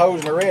yellow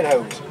hose and a red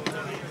hose.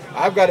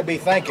 I've got to be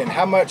thinking,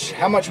 how much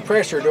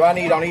pressure do I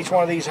need on each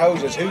one of these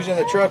hoses? Who's in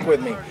the truck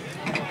with me?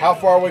 How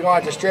far are we going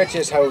to have to stretch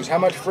this hose? How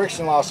much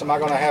friction loss am I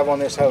going to have on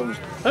this hose?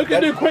 Who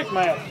can do quick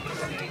math?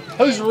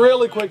 Who's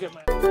really quick at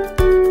math?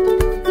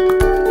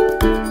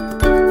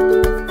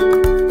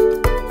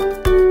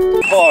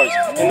 Bars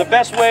in the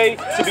best way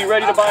to be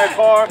ready to buy a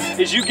car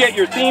is you get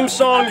your theme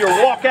song, your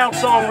walkout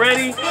song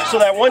ready, so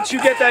that once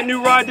you get that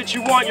new ride that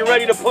you want, you're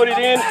ready to put it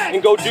in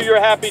and go do your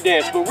happy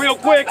dance. But real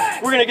quick,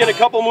 we're gonna get a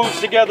couple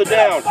moves together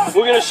down.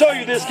 We're gonna show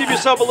you this, give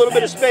yourself a little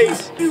bit of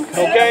space,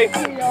 okay?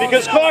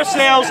 Because car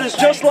sales is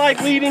just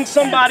like leading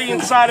somebody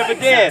inside of a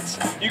dance.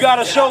 You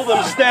gotta show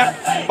them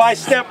step by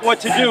step what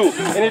to do.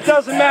 And it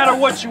doesn't matter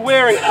what you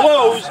wear in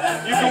clothes.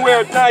 You can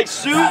wear a nice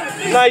suit,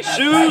 nice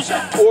shoes,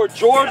 or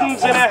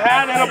Jordans and a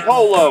hat and a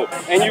polo,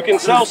 and you can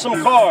sell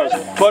some cars.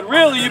 But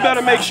really, you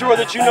better make sure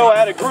that you know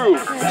how to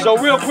groove. So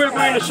real quick, we're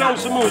gonna show them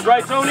some moves,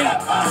 right, Tony?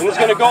 And it's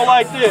gonna go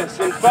like this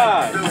in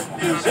 5,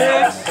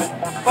 6,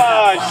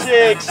 5,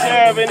 6,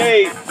 7,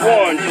 8.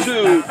 1,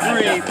 2,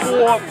 3,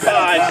 4,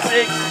 5,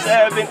 6,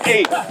 7,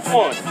 8.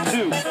 1,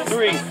 2,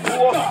 3,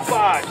 4,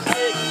 5,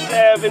 6,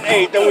 7,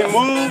 8. Then we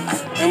move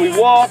and we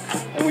walk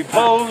and we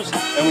pose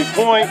and we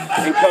point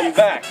and come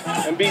back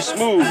and be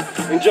smooth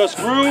and just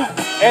groove.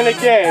 And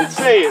again,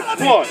 say it.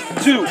 1,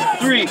 2,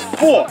 3,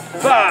 4,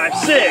 5,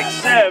 6,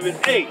 7,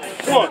 8.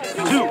 1, 2,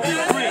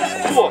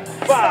 3, 4,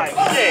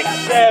 5, 6,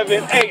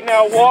 7, 8.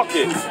 Now walk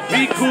it.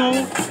 Be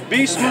cool,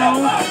 be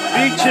smooth,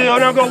 be chill.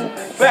 Now go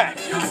back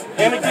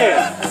and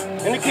again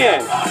and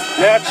again.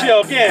 Now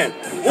chill again.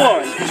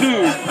 1,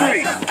 2,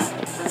 3,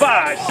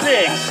 5,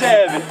 6,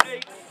 7,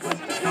 8.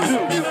 2,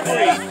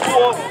 3,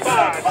 4,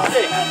 5,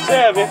 6,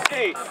 7,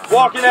 8.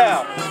 Walk it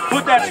out.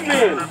 Put that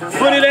spin.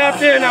 Put it out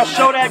there. Now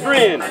show that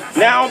grin.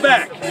 Now I'm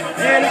back.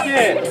 And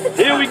again.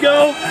 Here we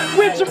go.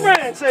 With your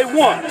friends. Say 1,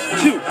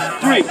 2,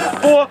 3,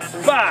 4,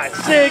 5,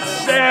 6,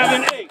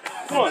 7, 8.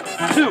 1,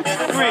 2, 3,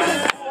 4,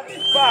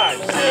 5,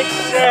 6,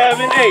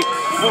 7, 8.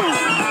 Smooth.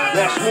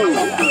 Now smooth.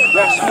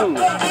 Now smooth.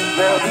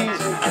 Now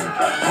easy.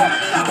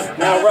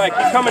 Now right.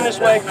 Keep coming this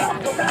way.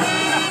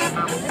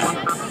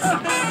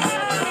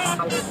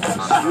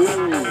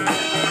 Smooth.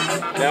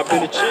 Now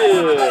bit of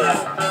chill.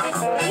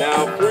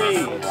 Now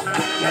freeze.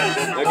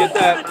 Now get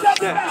that.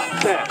 Snap,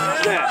 snap,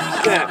 snap,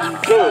 snap.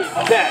 Boom,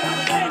 that.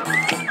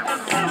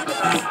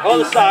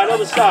 Other side,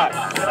 other side.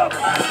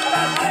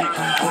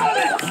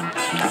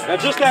 Now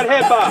just that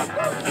head bob.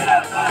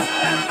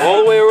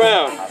 All the way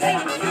around.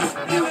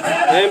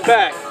 And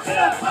back.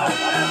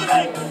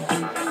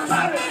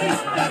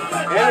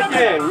 And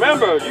again,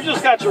 remember, you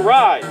just got your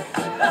ride.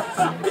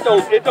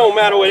 It don't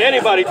matter what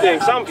anybody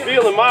thinks. I'm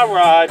feeling my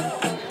ride.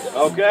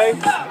 Okay?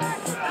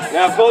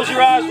 Now close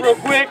your eyes real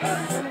quick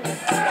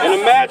and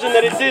imagine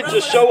that it did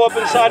just show up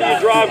inside of your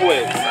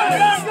driveway.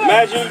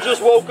 Imagine you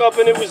just woke up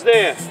and it was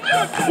there.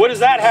 What does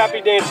that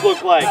happy dance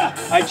look like?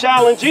 I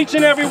challenge each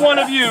and every one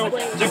of you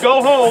to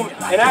go home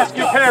and ask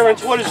your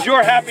parents, what does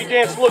your happy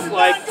dance look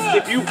like?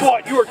 If you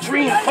bought your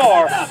dream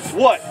car,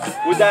 what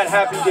would that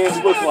happy dance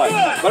look like?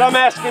 But I'm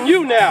asking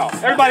you now.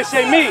 Everybody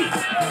say me.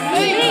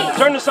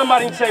 Turn to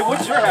somebody and say,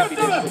 what's your happy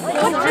dance look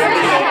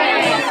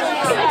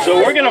like? So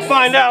we're going to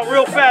find out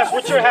real fast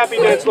what's your happy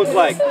dance look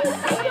like.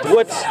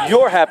 What's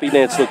your happy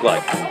dance look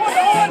like?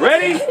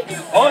 Ready?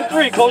 On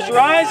 3, close your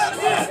eyes.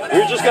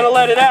 You're just going to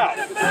let it out.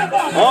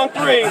 On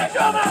 3.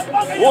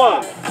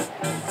 1,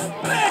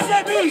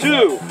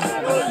 2.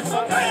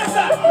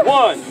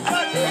 1,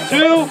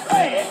 2.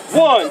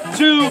 1,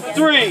 2,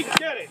 3.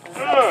 Get it.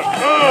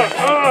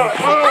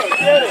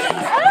 Get it.